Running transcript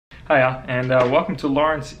Hiya, and welcome to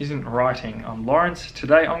Lawrence Isn't Writing. I'm Lawrence.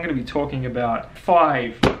 Today I'm going to be talking about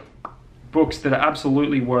 5 books that are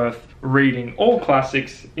absolutely worth reading, all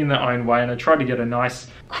classics in their own way, and I tried to get a nice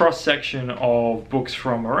cross-section of books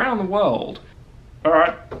from around the world.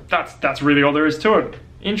 Alright, that's really all there is to it.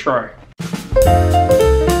 Intro.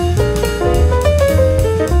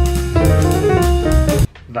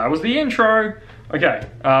 That was the intro. Okay,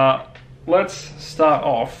 let's start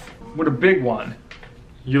off with a big one.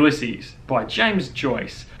 Ulysses by James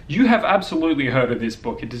Joyce. You have absolutely heard of this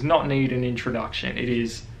book. It does not need an introduction.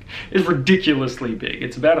 It's ridiculously big.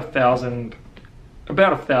 It's about 1,000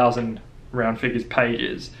 round figures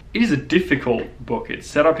pages. It is a difficult book. It's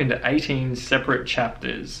set up into 18 separate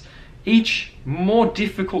chapters, each more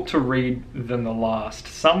difficult to read than the last.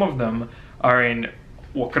 Some of them are in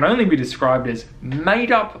what can only be described as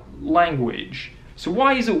made-up language. So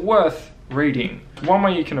why is it worth reading? One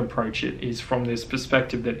way you can approach it is from this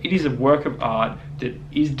perspective that it is a work of art that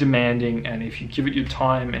is demanding, and if you give it your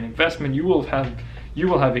time and investment, you will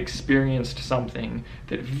have experienced something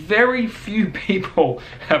that very few people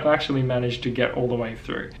have actually managed to get all the way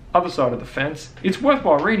through. Other side of the fence, it's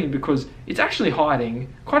worthwhile reading because it's actually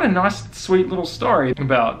hiding quite a nice, sweet little story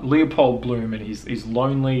about Leopold Bloom and his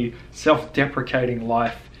lonely, self-deprecating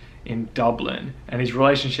life in Dublin, and his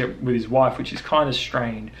relationship with his wife, which is kind of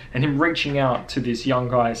strained, and him reaching out to this young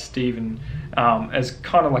guy, Stephen, as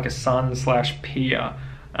kind of like a son / peer.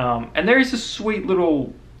 And there is a sweet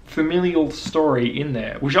little familial story in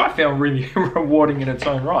there, which I found really rewarding in its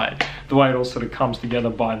own right, the way it all sort of comes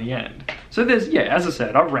together by the end. So there's, as I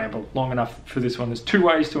said, I've rambled long enough for this one. There's 2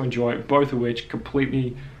 ways to enjoy it, both of which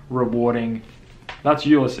completely rewarding. That's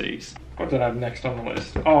Ulysses. What did I have next on the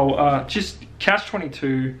list? Just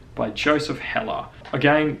Catch-22 by Joseph Heller.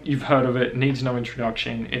 Again, you've heard of it, needs no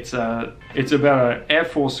introduction. It's about an Air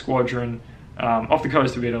Force squadron off the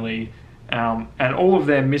coast of Italy, and all of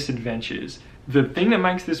their misadventures. The thing that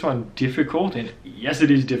makes this one difficult, and yes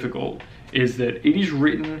it is difficult, is that it is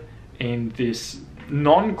written in this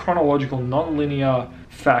non-chronological, non-linear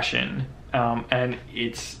fashion, and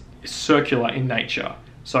it's circular in nature.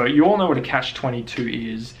 So you all know what a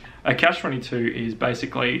Catch-22 is. A Catch-22 is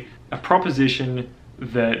basically a proposition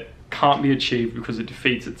that can't be achieved because it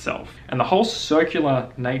defeats itself. And the whole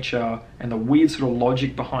circular nature and the weird sort of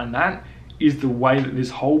logic behind that is the way that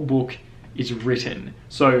this whole book is written.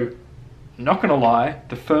 So, not gonna lie,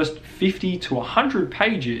 the first 50 to 100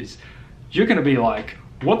 pages, you're gonna be like,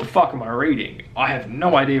 what the fuck am I reading? I have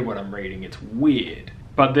no idea what I'm reading, it's weird.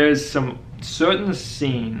 But there's some certain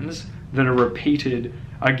scenes that are repeated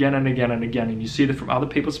again and again and again, and you see that from other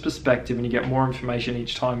people's perspective, and you get more information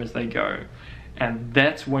each time as they go. And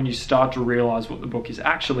that's when you start to realize what the book is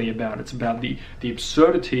actually about. It's about the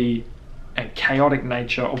absurdity and chaotic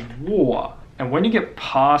nature of war. And when you get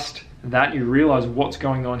past that, you realize what's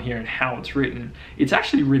going on here and how it's written. It's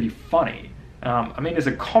actually really funny. I mean, it's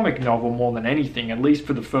a comic novel more than anything, at least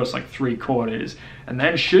for the first 3 quarters, and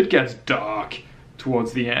then shit gets dark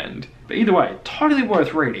towards the end. But either way, totally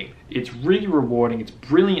worth reading. It's really rewarding, it's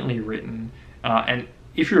brilliantly written, and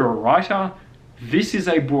if you're a writer, this is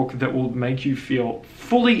a book that will make you feel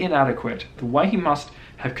fully inadequate. The way he must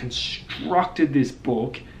have constructed this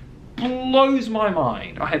book blows my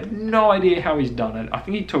mind. I have no idea how he's done it. I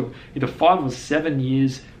think he took either 5 or 7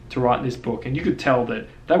 years to write this book, and you could tell that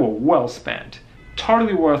they were well spent.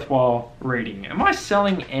 Totally worthwhile reading. Am I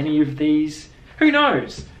selling any of these? Who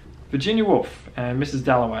knows? Virginia Woolf and Mrs.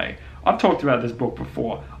 Dalloway. I've talked about this book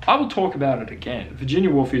before. I will talk about it again. Virginia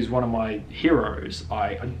Woolf is one of my heroes.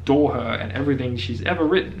 I adore her and everything she's ever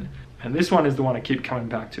written. And this one is the one I keep coming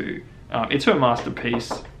back to. It's her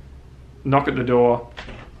masterpiece. Knock at the door.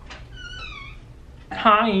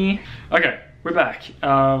 Hi. Okay, we're back.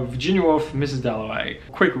 Virginia Woolf, Mrs. Dalloway.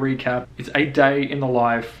 Quick recap. It's a day in the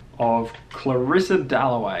life of Clarissa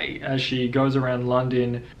Dalloway as she goes around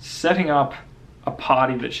London setting up a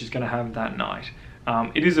party that she's going to have that night.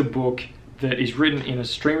 It is a book that is written in a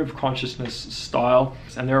stream of consciousness style,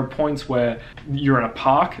 and there are points where you're in a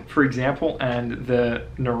park, for example, and the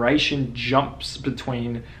narration jumps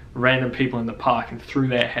between random people in the park and through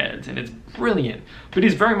their heads, and it's brilliant. But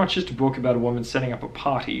it's very much just a book about a woman setting up a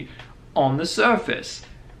party on the surface.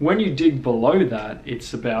 When you dig below that,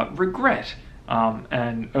 it's about regret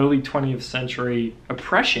and early 20th century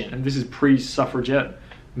oppression, and this is pre-suffragette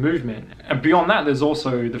movement. And beyond that, there's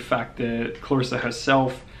also the fact that Clarissa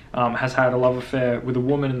herself has had a love affair with a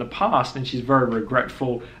woman in the past, and she's very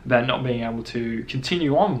regretful about not being able to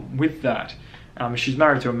continue on with that. She's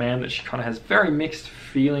married to a man that she kind of has very mixed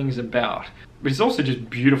feelings about, but it's also just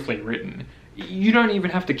beautifully written. You don't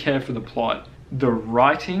even have to care for the plot The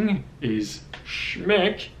writing is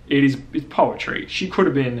schmick. It's poetry. She could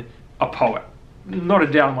have been a poet. Not a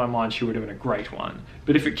doubt in my mind she would have been a great one.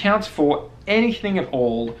 But if it counts for anything at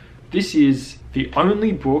all, this is the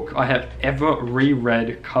only book I have ever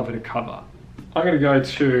reread cover to cover. I'm going to go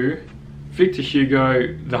to Victor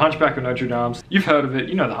Hugo, The Hunchback of Notre Dame. You've heard of it,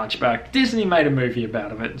 you know The Hunchback. Disney made a movie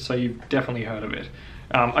about it, so you've definitely heard of it.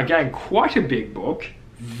 Again, quite a big book,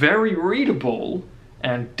 very readable,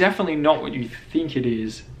 and definitely not what you think it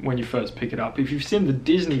is when you first pick it up. If you've seen the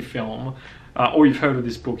Disney film, or you've heard of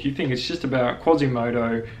this book, you think it's just about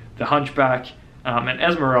Quasimodo, the Hunchback, and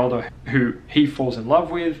Esmeralda, who he falls in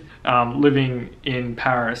love with, living in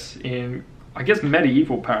Paris, in, I guess,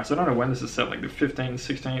 medieval Paris. I don't know when this is set, like the 15th,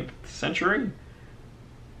 16th century?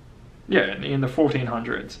 Yeah, in the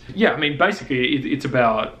 1400s. Yeah, I mean, basically, it's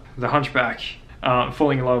about the Hunchback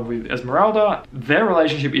falling in love with Esmeralda. Their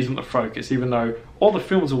relationship isn't the focus, even though all the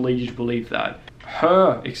films will lead you to believe that.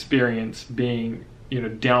 Her experience being, you know,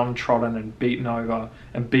 downtrodden and beaten over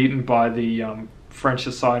and beaten by the French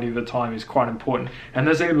society of the time is quite important. And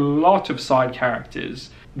there's a lot of side characters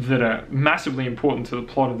that are massively important to the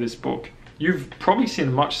plot of this book. You've probably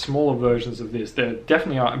seen much smaller versions of this. There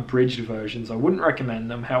definitely are abridged versions. I wouldn't recommend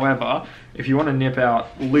them. However, if you want to nip out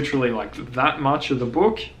literally like that much of the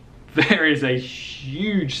book, there is a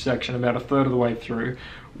huge section about a third of the way through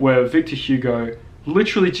where Victor Hugo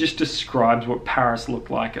literally just describes what Paris looked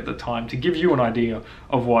like at the time to give you an idea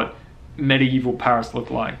of what medieval Paris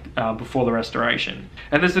looked like before the Restoration.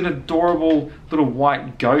 And there's an adorable little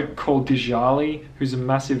white goat called Djali, who's a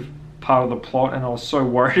massive part of the plot, and I was so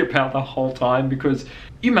worried about the whole time because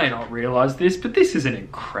you may not realize this, but this is an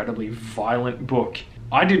incredibly violent book.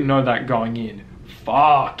 I didn't know that going in.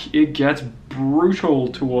 Fuck, it gets brutal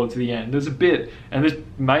towards the end. There's a bit, and this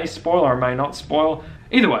may spoil or may not spoil.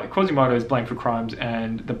 Either way, Quasimodo is blamed for crimes,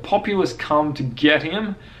 and the populace come to get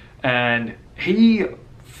him, and he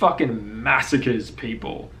fucking massacres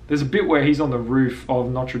people. There's a bit where he's on the roof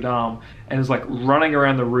of Notre Dame and is like running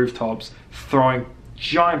around the rooftops, throwing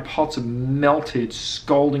giant pots of melted,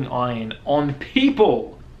 scalding iron on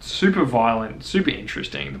people. Super violent, super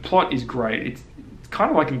interesting. The plot is great. It's kind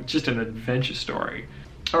of like just an adventure story.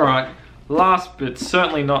 All right, last but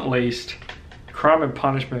certainly not least, Crime and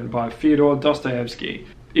Punishment by Fyodor Dostoevsky.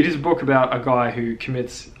 It is a book about a guy who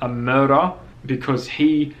commits a murder because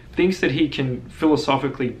he thinks that he can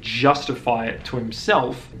philosophically justify it to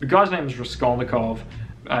himself. The guy's name is Raskolnikov.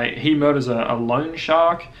 He murders a loan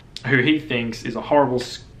shark who he thinks is a horrible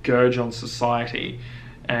scourge on society.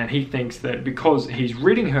 And he thinks that because he's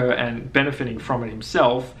ridding her and benefiting from it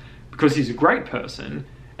himself, because he's a great person,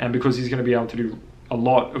 and because he's going to be able to do a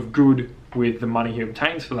lot of good with the money he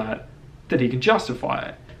obtains for that, that he can justify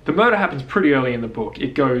it. The murder happens pretty early in the book.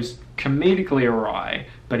 It goes comedically awry,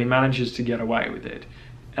 but he manages to get away with it.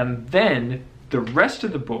 And then the rest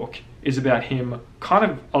of the book is about him kind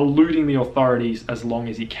of eluding the authorities as long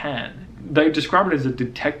as he can. They describe it as a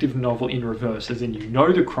detective novel in reverse, as in you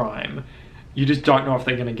know the crime, you just don't know if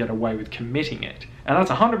they're going to get away with committing it. And that's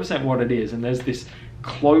 100% what it is. And there's this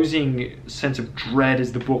closing sense of dread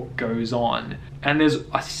as the book goes on. And there's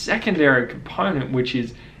a secondary component, which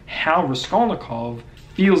is how Raskolnikov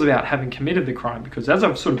feels about having committed the crime, because as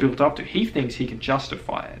I've sort of built up to, he thinks he can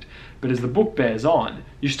justify it. But as the book bears on,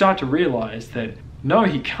 you start to realize that no,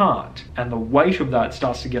 he can't. And the weight of that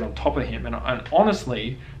starts to get on top of him. And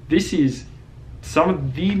honestly, this is some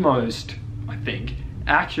of the most, I think,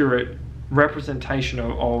 accurate representation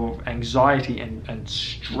of anxiety and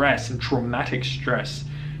stress and traumatic stress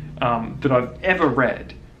that I've ever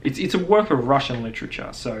read. It's a work of Russian literature.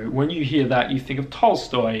 So when you hear that, you think of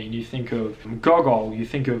Tolstoy, and you think of Gogol, you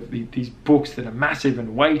think of these books that are massive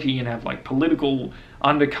and weighty and have like political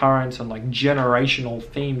undercurrents and like generational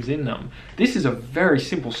themes in them. This is a very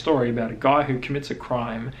simple story about a guy who commits a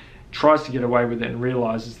crime, tries to get away with it, and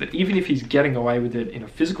realizes that even if he's getting away with it in a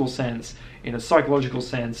physical sense, in a psychological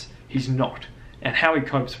sense, he's not. And how he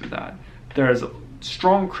copes with that. There is a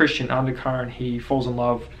strong Christian undercurrent. He falls in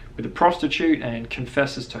love with a prostitute and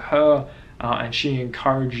confesses to her, and she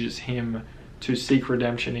encourages him to seek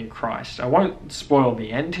redemption in Christ. I won't spoil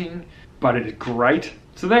the ending, but it is great.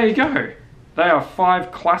 So there you go. They are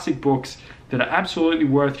 5 classic books that are absolutely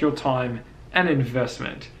worth your time and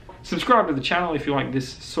investment. Subscribe to the channel if you like this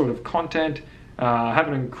sort of content. Have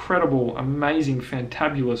an incredible, amazing,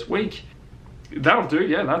 fantabulous week. That'll do.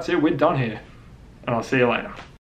 Yeah, that's it. We're done here. And I'll see you later.